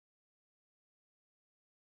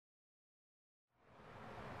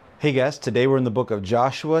Hey guys, today we're in the book of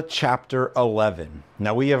Joshua chapter 11.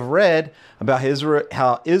 Now we have read about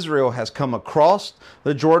how Israel has come across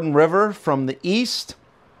the Jordan River from the east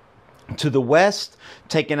to the west,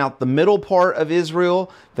 taken out the middle part of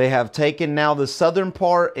Israel. They have taken now the southern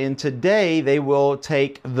part, and today they will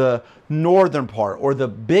take the northern part, or the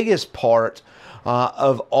biggest part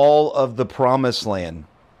of all of the promised land.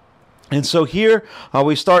 And so here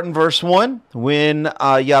we start in verse 1. When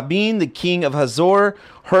Jabin, the king of Hazor,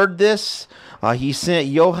 heard this, he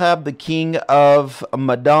sent Joab, the king of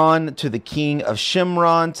Madon, to the king of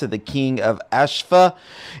Shimron, to the king of Ashva.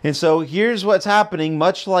 And so here's what's happening,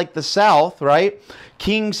 much like the south, right?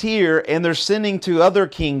 Kings here, and they're sending to other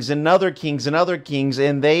kings and other kings and other kings,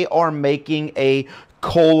 and they are making a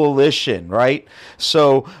coalition, right?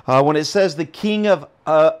 So when it says the king of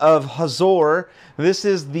Hazor, this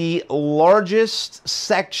is the largest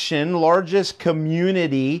section, largest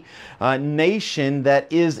community, nation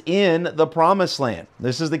that is in the promised land.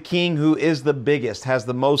 This is the king who is the biggest, has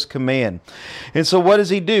the most command. And so what does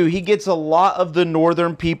he do? He gets a lot of the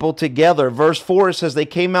northern people together. Verse 4 says they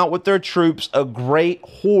came out with their troops, a great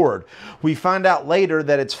horde. We find out later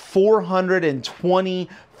that it's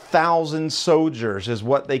 420,000 soldiers is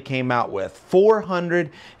what they came out with.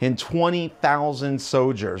 420,000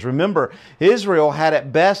 soldiers. Remember, Israel had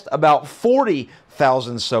at best about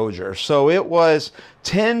 40,000 soldiers. So it was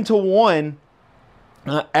 10 to 1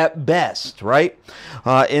 at best, right?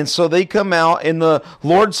 And so they come out, and the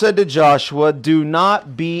Lord said to Joshua, do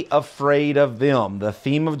not be afraid of them. The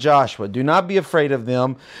theme of Joshua, do not be afraid of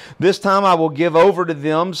them. This time I will give over to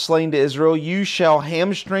them, slain to Israel. You shall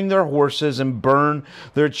hamstring their horses and burn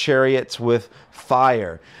their chariots with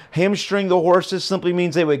fire. Hamstring the horses simply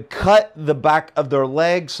means they would cut the back of their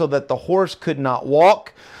legs so that the horse could not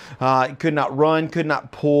walk, could not run, could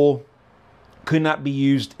not pull, could not be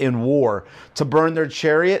used in war. To burn their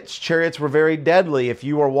chariots. Chariots were very deadly. If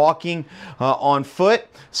you were walking on foot,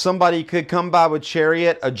 somebody could come by with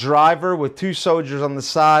chariot, a driver with 2 soldiers on the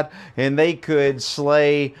side, and they could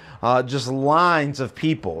slay just lines of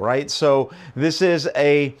people, right? So this is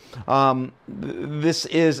a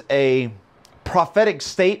prophetic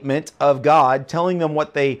statement of God telling them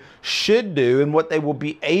what they should do and what they will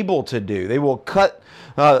be able to do. They will cut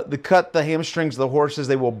the hamstrings of the horses.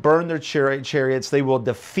 They will burn their chariots. They will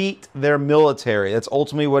defeat their military. That's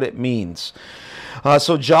ultimately what it means.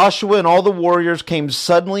 So Joshua and all the warriors came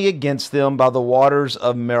suddenly against them by the waters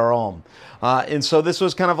of Merom. And so this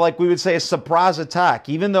was kind of like, we would say, a surprise attack.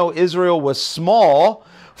 Even though Israel was small,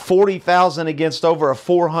 40,000 against over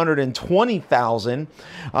 420,000,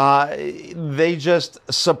 they just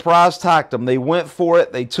surprise attacked them. They went for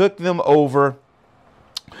it. They took them over.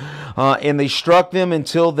 And they struck them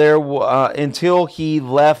until he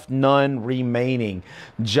left none remaining.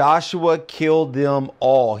 Joshua killed them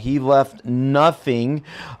all. He left nothing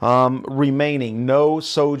remaining. No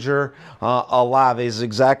soldier alive. It is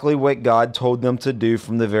exactly what God told them to do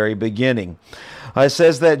from the very beginning. It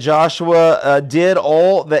says that Joshua did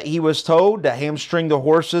all that he was told, to hamstring the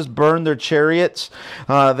horses, burn their chariots.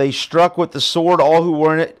 They struck with the sword all who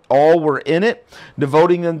were in it,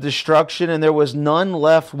 devoting them to destruction, and there was none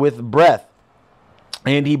left with breath.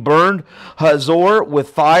 And he burned Hazor with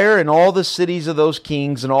fire and all the cities of those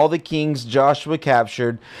kings, and all the kings Joshua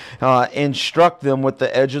captured, and struck them with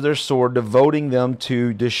the edge of their sword, devoting them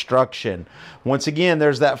to destruction. Once again,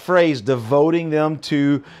 there's that phrase, devoting them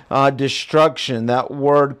to destruction. That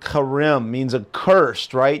word karim means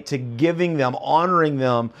accursed, right? To giving them, honoring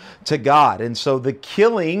them to God. And so the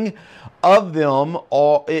killing of them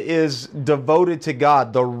all is devoted to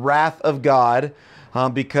God, the wrath of God,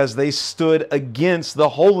 because they stood against the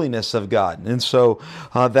holiness of God. And so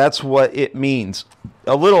that's what it means.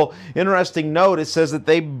 A little interesting note, it says that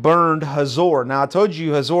they burned Hazor. Now, I told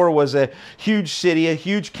you Hazor was a huge city, a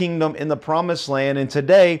huge kingdom in the promised land. And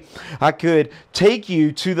today, I could take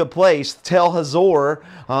you to the place, Tel Hazor,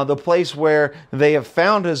 the place where they have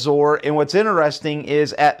found Hazor. And what's interesting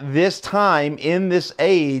is at this time, in this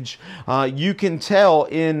age, you can tell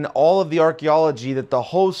in all of the archaeology that the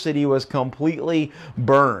whole city was completely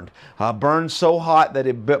burned. Burned so hot that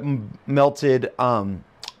it melted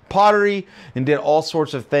pottery and did all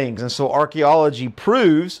sorts of things. And so archaeology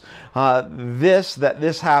proves that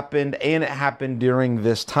this happened, and it happened during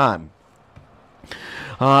this time.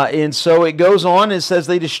 And so it goes on. It says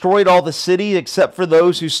they destroyed all the city except for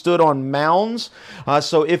those who stood on mounds.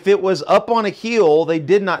 So if it was up on a hill, they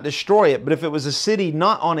did not destroy it. But if it was a city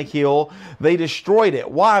not on a hill, they destroyed it.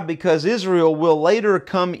 Why? Because Israel will later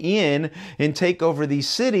come in and take over these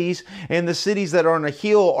cities. And the cities that are on a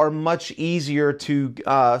hill are much easier to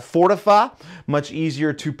fortify, much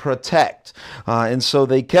easier to protect. And so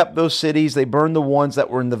they kept those cities. They burned the ones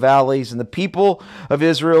that were in the valleys. And the people of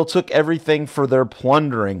Israel took everything for their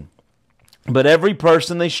plundering. But every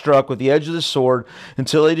person they struck with the edge of the sword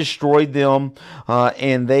until they destroyed them,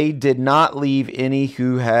 and they did not leave any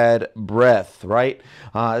who had breath, right?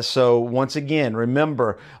 So once again,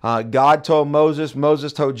 remember, God told Moses,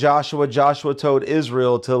 Moses told Joshua, Joshua told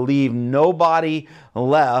Israel to leave nobody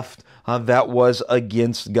left that was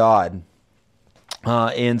against God.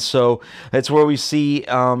 And so that's where we see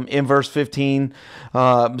in verse 15,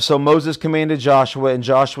 so Moses commanded Joshua, and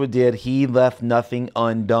Joshua did. He left nothing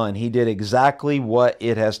undone. He did exactly what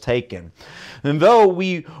it has taken. And though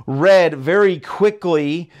we read very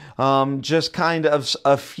quickly just kind of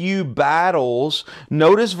a few battles,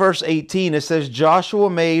 notice verse 18. It says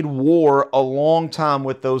Joshua made war a long time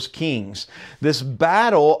with those kings. This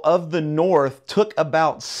battle of the north took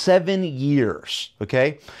about 7 years,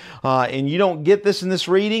 okay? And you don't get this in this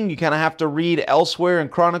reading. You kind of have to read elsewhere in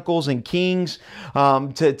Chronicles and Kings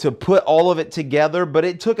to put all of it together. But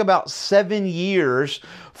it took about 7 years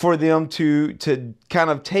for them to kind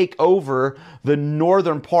of take over the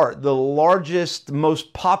northern part, the largest,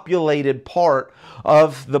 most populated part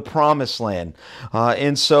of the promised land.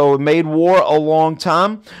 And so it made war a long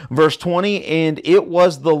time. Verse 20, and it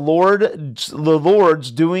was the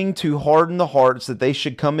Lord's doing to harden the hearts that they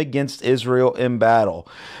should come against Israel in battle.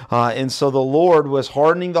 And so the Lord was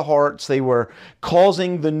hardening the hearts. They were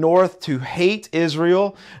causing the north to hate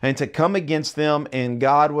Israel and to come against them, and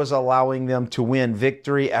God was allowing them to win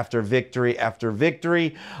victory after victory after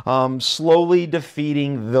victory, slowly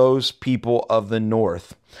defeating those people of the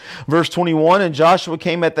north. Verse 21, and Joshua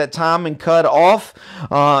came at that time and cut off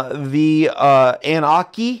the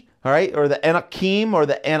Anaki, all right, or the Anakim, or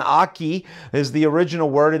the Anaki is the original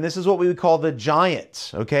word, and this is what we would call the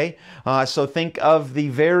giants, okay? So think of the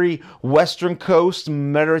very western coast,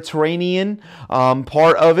 Mediterranean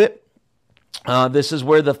part of it. This is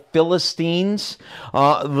where the Philistines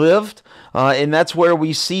lived. And that's where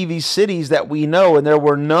we see these cities that we know. And there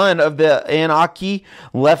were none of the Anaki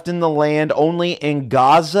left in the land. Only in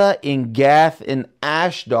Gaza, in Gath, and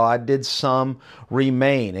Ashdod did some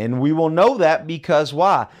remain. And we will know that because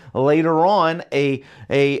why? Later on, a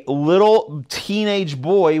little teenage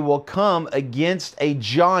boy will come against a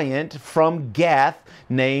giant from Gath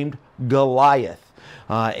named Goliath.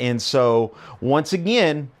 And so, once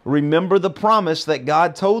again, remember the promise that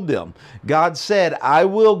God told them. God said, I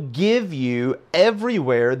will give you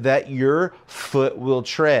everywhere that your foot will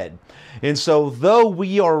tread. And so, though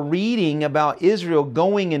we are reading about Israel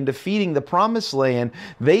going and defeating the promised land,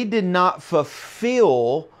 they did not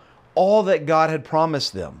fulfill all that God had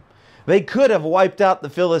promised them. They could have wiped out the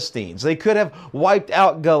Philistines. They could have wiped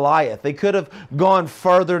out Goliath. They could have gone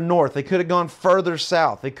farther north. They could have gone further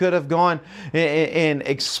south. They could have gone and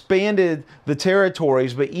expanded the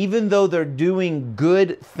territories. But even though they're doing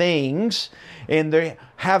good things and they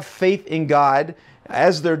have faith in God,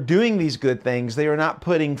 as they're doing these good things, they are not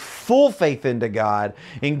putting full faith into God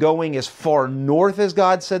and going as far north as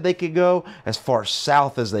God said they could go, as far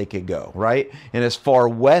south as they could go, right? And as far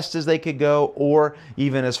west as they could go, or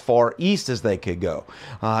even as far east as they could go.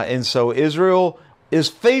 And so Israel is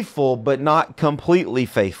faithful, but not completely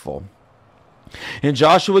faithful. And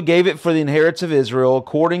Joshua gave it for the inheritance of Israel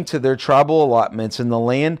according to their tribal allotments, and the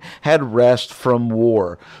land had rest from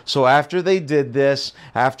war. So after they did this,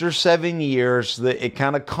 after 7 years, it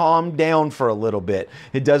kind of calmed down for a little bit.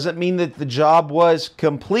 It doesn't mean that the job was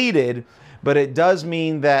completed, but it does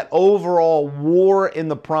mean that overall war in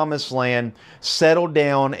the promised land settled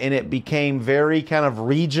down, and it became very kind of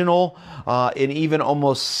regional and even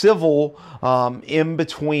almost civil in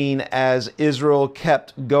between, as Israel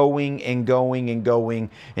kept going and going and going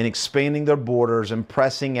and expanding their borders and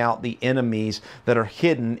pressing out the enemies that are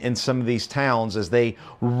hidden in some of these towns as they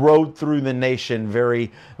rode through the nation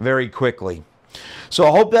very, very quickly. So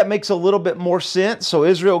I hope that makes a little bit more sense. So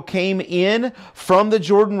Israel came in from the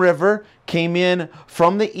Jordan River, came in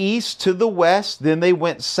from the east to the west, then they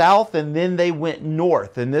went south, and then they went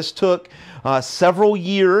north. And this took several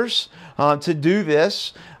years to do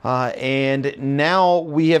this. And now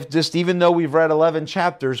we have just, even though we've read 11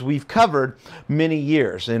 chapters, we've covered many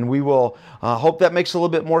years. And we will hope that makes a little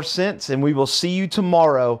bit more sense. And we will see you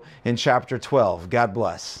tomorrow in chapter 12. God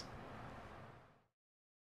bless.